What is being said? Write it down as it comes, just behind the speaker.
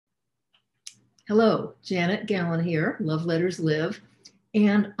Hello, Janet Gallen here, Love Letters Live.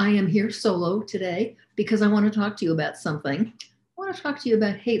 And I am here solo today because I want to talk to you about something. I want to talk to you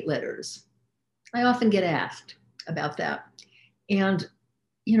about hate letters. I often get asked about that. And,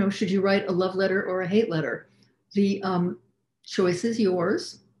 should you write a love letter or a hate letter? The choice is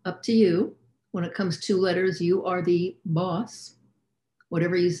yours, up to you. When it comes to letters, you are the boss.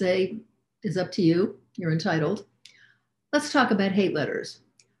 Whatever you say is up to you. You're entitled. Let's talk about hate letters.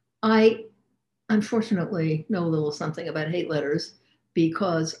 I unfortunately know a little something about hate letters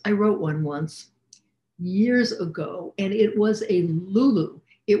because I wrote one once years ago, and it was a Lulu.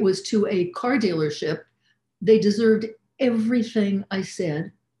 It was to a car dealership. They deserved everything I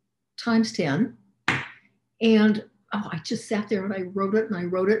said times 10. And I just sat there and I wrote it and I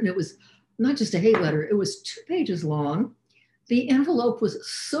wrote it. And it was not just a hate letter, it was 2 pages long. The envelope was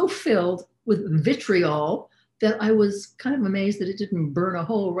so filled with vitriol that I was kind of amazed that it didn't burn a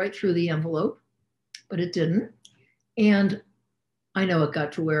hole right through the envelope, but it didn't. And I know it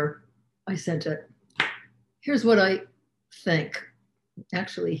got to where I sent it. Here's what I think.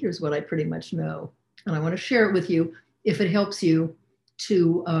 Actually, here's what I pretty much know. And I want to share it with you if it helps you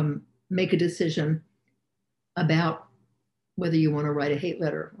to make a decision about whether you want to write a hate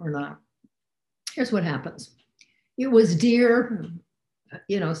letter or not. Here's what happens. It was dear,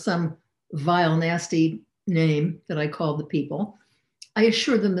 some vile, nasty name that I called the people. I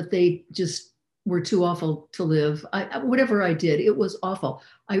assured them that they just were too awful to live. Whatever I did, it was awful.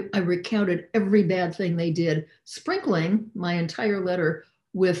 I recounted every bad thing they did, sprinkling my entire letter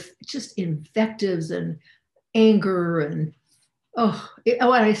with just invectives and anger and and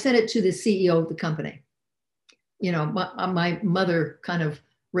I sent it to the CEO of the company. My mother kind of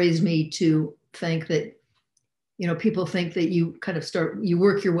raised me to think that people think that you kind of you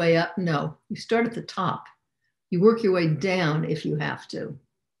work your way up. No, you start at the top. You work your way down if you have to.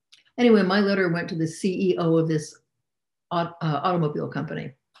 Anyway, my letter went to the CEO of this automobile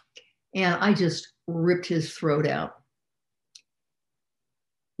company, and I just ripped his throat out.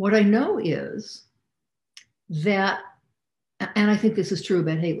 What I know is that, and I think this is true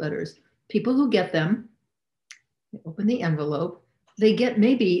about hate letters, people who get them, they open the envelope, they get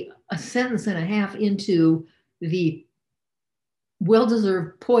maybe a sentence and a half into the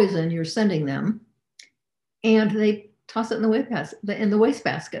well-deserved poison you're sending them, and they toss it in the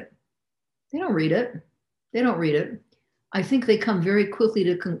wastebasket. They don't read it. They don't read it. I think they come very quickly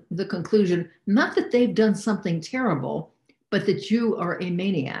to the conclusion, not that they've done something terrible, but that you are a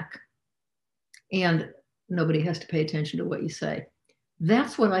maniac and nobody has to pay attention to what you say.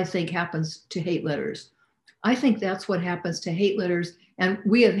 That's what I think happens to hate letters. I think that's what happens to hate letters. And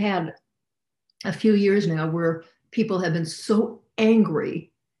we have had a few years now where people have been so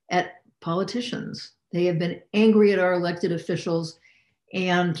angry at politicians. They have been angry at our elected officials.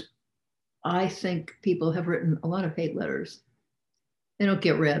 And I think people have written a lot of hate letters. They don't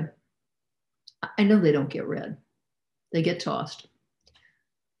get read. I know they don't get read. They get tossed.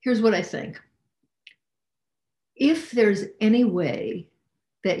 Here's what I think. If there's any way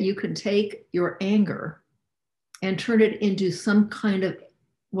that you can take your anger and turn it into some kind of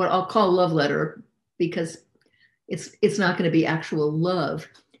what I'll call love letter, because it's not going to be actual love,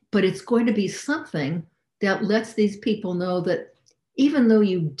 but it's going to be something that lets these people know that even though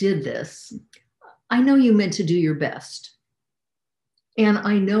you did this, I know you meant to do your best. And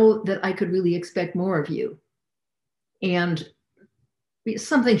I know that I could really expect more of you. And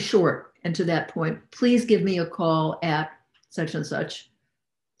something short. And to that point, please give me a call at such and such.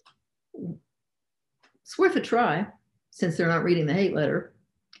 It's worth a try since they're not reading the hate letter.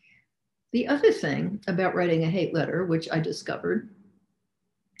 The other thing about writing a hate letter, which I discovered,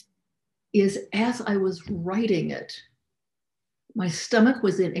 is as I was writing it, my stomach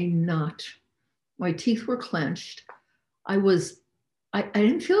was in a knot. My teeth were clenched. I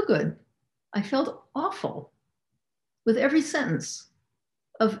didn't feel good. I felt awful with every sentence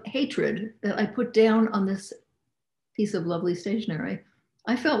of hatred that I put down on this piece of lovely stationery.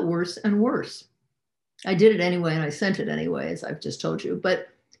 I felt worse and worse. I did it anyway, and I sent it anyway, as I've just told you. But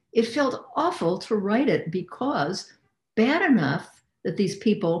it felt awful to write it because bad enough that these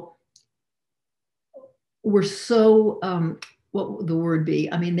people were so, what would the word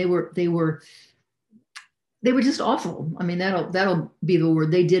be? I mean, they were just awful. I mean, that'll be the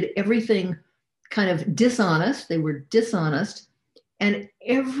word. They did everything kind of dishonest. They were dishonest. And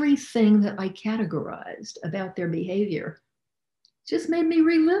everything that I categorized about their behavior just made me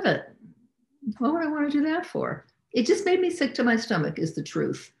relive it. What would I want to do that for? It just made me sick to my stomach, is the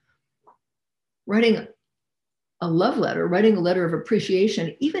truth. Writing a love letter, writing a letter of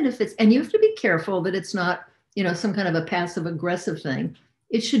appreciation, even if it's, and you have to be careful that it's not, some kind of a passive aggressive thing.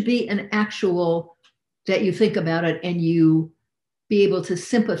 It should be an actual that you think about it and you be able to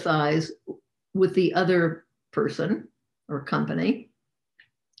sympathize with the other person or company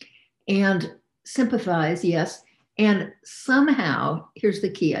and sympathize, yes, and somehow, here's the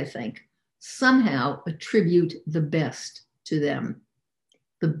key, I think, somehow attribute the best to them,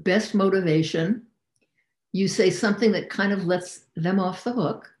 the best motivation. You say something that kind of lets them off the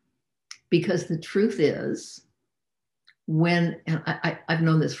hook, because the truth is, when, and I've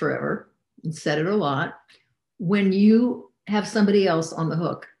known this forever and said it a lot, when you have somebody else on the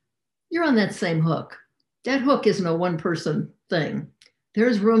hook, you're on that same hook. That hook isn't a one person thing.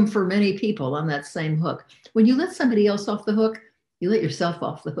 There's room for many people on that same hook. When you let somebody else off the hook, you let yourself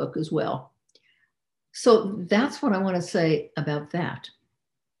off the hook as well. So that's what I want to say about that.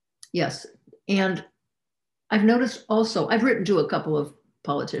 Yes. And I've noticed also, I've written to a couple of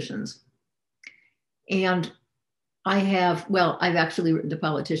politicians, and I've actually written to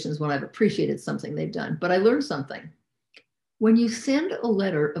politicians when I've appreciated something they've done, but I learned something. When you send a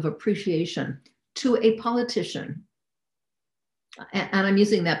letter of appreciation to a politician, and I'm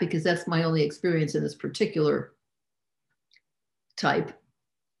using that because that's my only experience in this particular type,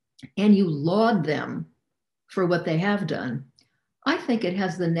 and you laud them for what they have done, I think it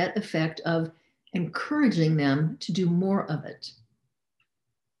has the net effect of encouraging them to do more of it.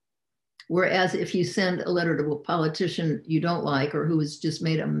 Whereas if you send a letter to a politician you don't like or who has just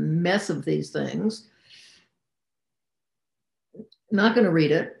made a mess of these things, not going to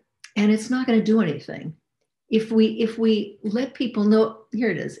read it, and it's not going to do anything. If we let people know, here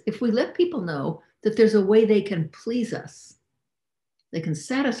it is, if we let people know that there's a way they can please us, they can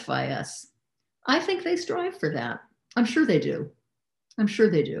satisfy us, I think they strive for that. I'm sure they do. I'm sure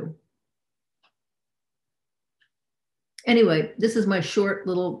they do. Anyway, this is my short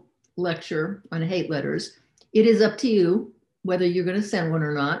little lecture on hate letters. It is up to you whether you're going to send one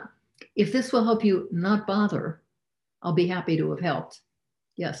or not. If this will help you not bother, I'll be happy to have helped.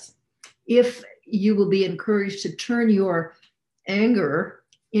 Yes. If you will be encouraged to turn your anger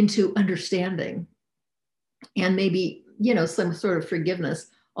into understanding and maybe, some sort of forgiveness,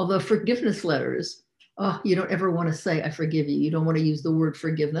 although forgiveness letters, you don't ever want to say, I forgive you. You don't want to use the word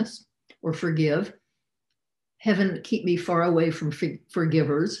forgiveness or forgive. Heaven keep me far away from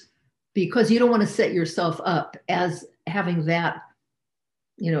forgivers, because you don't want to set yourself up as having that,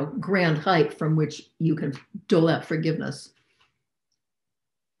 grand height from which you can dole out forgiveness.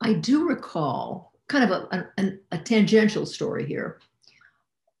 I do recall kind of a tangential story here.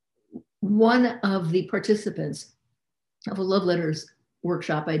 One of the participants of a love letters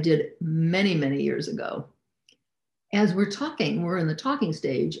workshop I did many, many years ago, as we're in the talking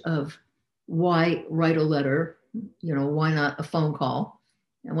stage of why write a letter, why not a phone call?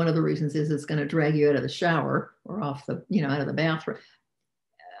 And one of the reasons is it's going to drag you out of the shower or off the, out of the bathroom.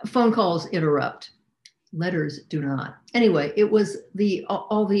 Phone calls interrupt. Letters do not. Anyway, it was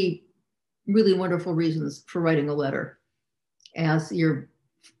all the really wonderful reasons for writing a letter as your,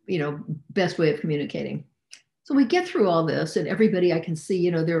 best way of communicating. So we get through all this, and everybody I can see,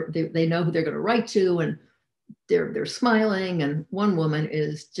 they know who they're going to write to, and they're smiling, and one woman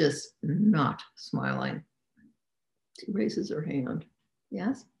is just not smiling. She raises her hand.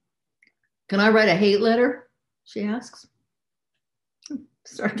 Yes. Can I write a hate letter? She asks.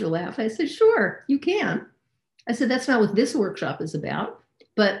 Started to laugh. I said, sure, you can. I said, that's not what this workshop is about,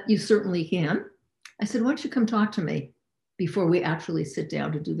 but you certainly can. I said, why don't you come talk to me before we actually sit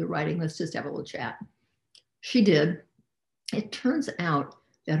down to do the writing? Let's just have a little chat. She did. It turns out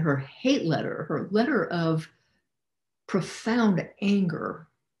that her hate letter, her letter of profound anger,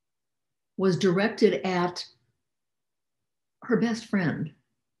 was directed at her best friend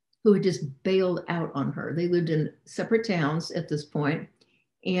who had just bailed out on her. They lived in separate towns at this point,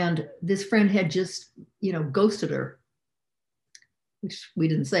 and this friend had just, ghosted her, which we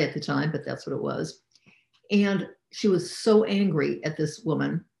didn't say at the time, but that's what it was. And she was so angry at this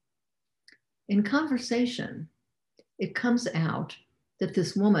woman. In conversation, it comes out that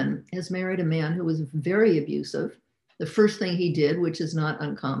this woman has married a man who was very abusive. The first thing he did, which is not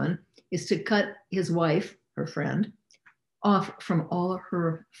uncommon, is to cut his wife, her friend, off from all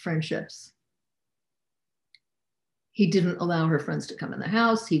her friendships. He didn't allow her friends to come in the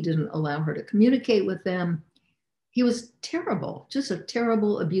house. He didn't allow her to communicate with them. He was terrible, just a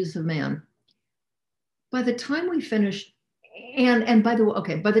terrible, abusive man. By the time we finished, and by the way,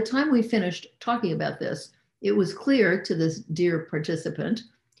 okay, by the time we finished talking about this, it was clear to this dear participant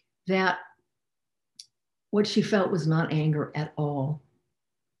that what she felt was not anger at all.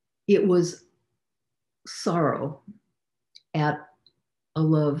 It was sorrow at a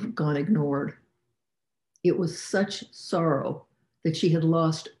love gone ignored. It was such sorrow that she had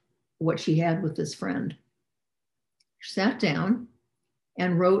lost what she had with this friend. She sat down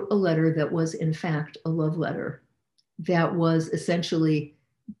and wrote a letter that was, in fact, a love letter that was essentially,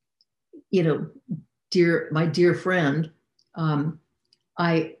 my dear friend, I'm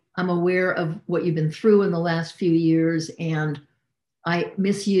aware of what you've been through in the last few years, and I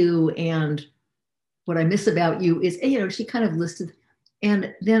miss you. And what I miss about you is, she kind of listed,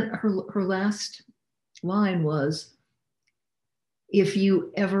 and then her last line was, if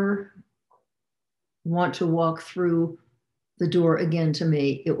you ever want to walk through the door again to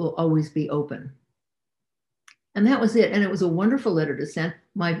me, it will always be open. And that was it. And it was a wonderful letter to send.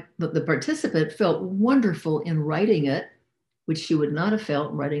 The participant felt wonderful in writing it, which she would not have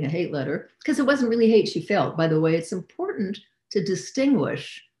felt in writing a hate letter, because it wasn't really hate she felt. By the way, it's important to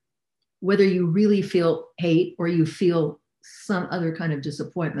distinguish whether you really feel hate or you feel some other kind of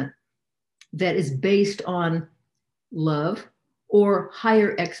disappointment that is based on love or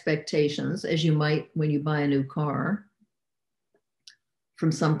higher expectations, as you might when you buy a new car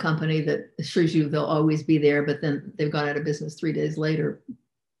from some company that assures you they'll always be there, but then they've gone out of business 3 days later.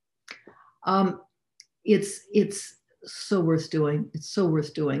 It's so worth doing. It's so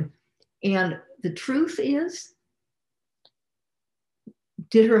worth doing. And the truth is,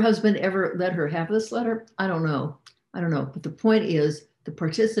 did her husband ever let her have this letter? I don't know. But the point is, the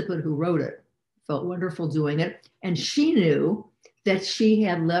participant who wrote it felt wonderful doing it. And she knew that she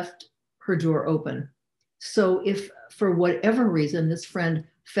had left her door open. So if for whatever reason this friend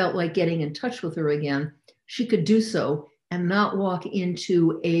felt like getting in touch with her again, she could do so and not walk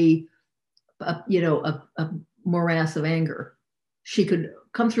into a morass of anger. She could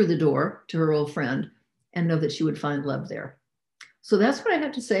come through the door to her old friend and know that she would find love there. So that's what I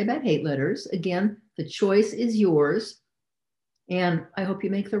have to say about hate letters. Again, the choice is yours, and I hope you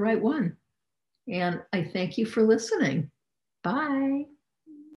make the right one. And I thank you for listening. Bye.